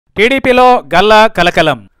టీడీపీలో గల్లా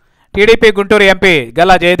కలకలం. TDP Guntur MP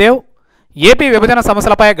Galla Jayadev AP విభజన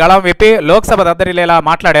సమస్యలపై గళం విప్పి లోక్సభ దద్దరిల్లేలా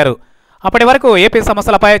మాట్లాడారు. అప్పటి వరకు ఏపీ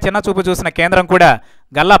సమస్యలపై చిన్న చూపు చూసిన కేంద్రం కూడా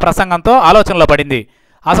గల్లా ప్రసంగంతో ఆలోచనలో పడింది.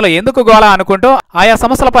 అసలు ఎందుకు గోళ అనుకుంటూ ఆయా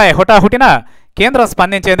సమస్యలపై హుటాహుటిన కేంద్రం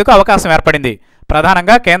స్పందించేందుకు అవకాశం ఏర్పడింది.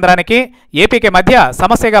 ప్రధానంగా కేంద్రానికి ఏపీకి మధ్య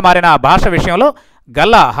సమస్యగా మారిన భాష విషయంలో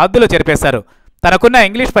గల్లా హద్దులు చెరిపేశారు. తనకున్న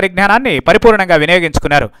ఇంగ్లీష్ పరిజ్ఞానాన్ని పరిపూర్ణంగా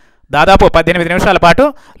వినియోగించుకున్నారు. దాదాపు 18 నిమిషాల పాటు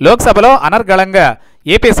లోక్సభలో అనర్గళంగా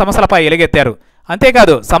ఏపీ సమస్యలపై ఎలుగెత్తారు.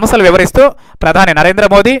 అంతేకాదు సమస్యలు వివరిస్తూ ప్రధాని నరేంద్ర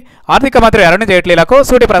మోదీ, ఆర్థిక మంత్రి అరుణ్ జైట్లీలకు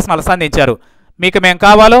సూటి ప్రశ్నలు సంధించారు. మీకు మేం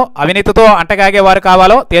కావాలో, అవినీతితో అంటగాగేవారు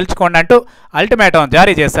కావాలో తేల్చుకోండి అంటూ అల్టిమేటం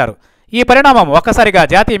జారీ చేశారు. ఈ పరిణామం ఒక్కసారిగా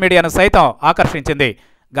జాతీయ మీడియాను సైతం ఆకర్షించింది.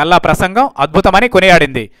 గల్లా ప్రసంగం అద్భుతమని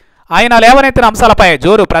కొనియాడింది. ఆయన లేవనెత్తిన అంశాలపై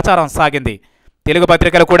జోరు ప్రచారం సాగింది. తెలుగు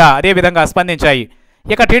పత్రికలు కూడా అదేవిధంగా స్పందించాయి.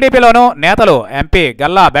 ఇక టీడీపీలోనూ నేతలు ఎంపీ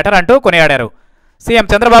గల్లా బెటర్ అంటూ కొనియాడారు. సీఎం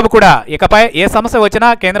చంద్రబాబు కూడా ఇకపై ఏ సమస్య వచ్చినా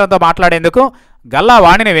కేంద్రంతో మాట్లాడేందుకు గల్లా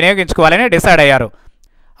వాణిని వినియోగించుకోవాలని డిసైడ్ అయ్యారు.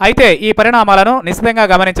 అయితే ఈ పరిణామాలను నిశితంగా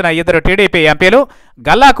గమనించిన ఇద్దరు టీడీపీ ఎంపీలు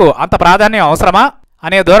గల్లాకు అంత ప్రాధాన్యం అవసరమా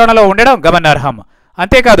అనే ధోరణిలో ఉండడం గమనార్హం.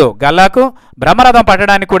 అంతేకాదు గల్లాకు బ్రహ్మరథం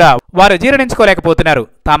పట్టడాన్ని కూడా వారు జీర్ణించుకోలేకపోతున్నారు.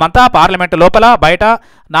 తామంతా పార్లమెంటు లోపల బయట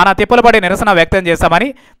నానా తిప్పులు పడి నిరసన వ్యక్తం చేశామని,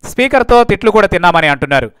 స్పీకర్తో తిట్లు కూడా తిన్నామని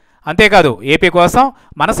అంటున్నారు. అంతేకాదు ఏపీ కోసం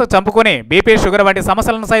మనసు చంపుకుని బీపీ, షుగర్ వంటి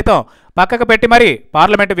సమస్యలను సైతం పక్కకు పెట్టి మరీ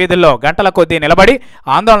పార్లమెంటు వీధుల్లో గంటల కొద్దీ నిలబడి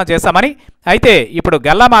ఆందోళన చేశామని, అయితే ఇప్పుడు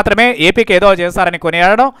గల్లా మాత్రమే ఏపీకి ఏదో చేశారని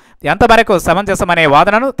కొనియాడడం ఎంతవరకు సమంజసమనే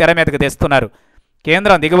వాదనను తెర మీదకు తెస్తున్నారు.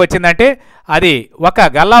 కేంద్రం దిగివచ్చిందంటే అది ఒక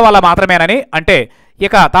గల్లా వల్ల మాత్రమేనని, అంటే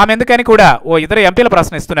ఇక తామెందుకని కూడా ఓ ఇద్దరు ఎంపీలు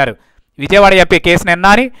ప్రశ్నిస్తున్నారు. విజయవాడ ఎంపీ కేశినేని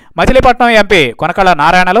నాని, మచిలీపట్నం ఎంపీ కొనకళ్ళ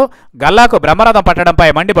నారాయణలు గల్లాకు బ్రహ్మరథం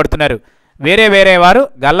పట్టడంపై మండిపడుతున్నారు. వేరే వారు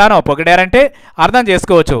గల్లాను పొగిడారంటే అర్థం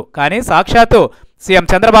చేసుకోవచ్చు, కానీ సాక్షాత్తు సీఎం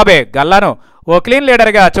చంద్రబాబే గల్లాను ఓ క్లీన్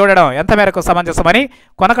లీడర్గా చూడడం ఎంత మేరకు సమంజసమని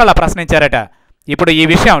కొనకళ్ళ ప్రశ్నించారట. ఇప్పుడు ఈ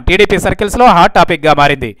విషయం టీడీపీ సర్కిల్స్లో హాట్ టాపిక్గా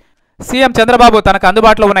మారింది. సీఎం చంద్రబాబు తనకు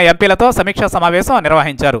అందుబాటులో ఉన్న ఎంపీలతో సమీక్షా సమావేశం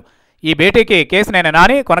నిర్వహించారు. ఈ భేటీకి కేశినేని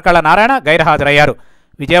నాని, కొనకళ్ళ నారాయణ గైర్హాజరయ్యారు.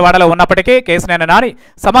 విజయవాడలో ఉన్నప్పటికీ కేశినేని నాని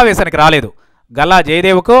సమావేశానికి రాలేదు. గల్లా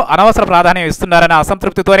జయదేవ్కు అనవసర ప్రాధాన్యం ఇస్తున్నారన్న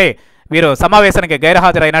అసంతృప్తితోనే వీరు సమావేశానికి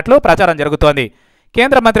గైర్హాజరైనట్లు ప్రచారం జరుగుతోంది.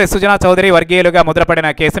 కేంద్ర మంత్రి సుజనా చౌదరి వర్గీయులుగా ముద్రపడిన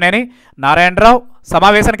కేశినేని నారాయణరావు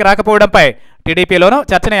సమావేశానికి రాకపోవడంపై టీడీపీలోనూ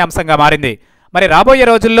చర్చనీయాంశంగా మారింది. మరి రాబోయే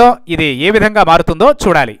రోజుల్లో ఇది ఏ విధంగా మారుతుందో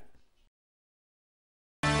చూడాలి.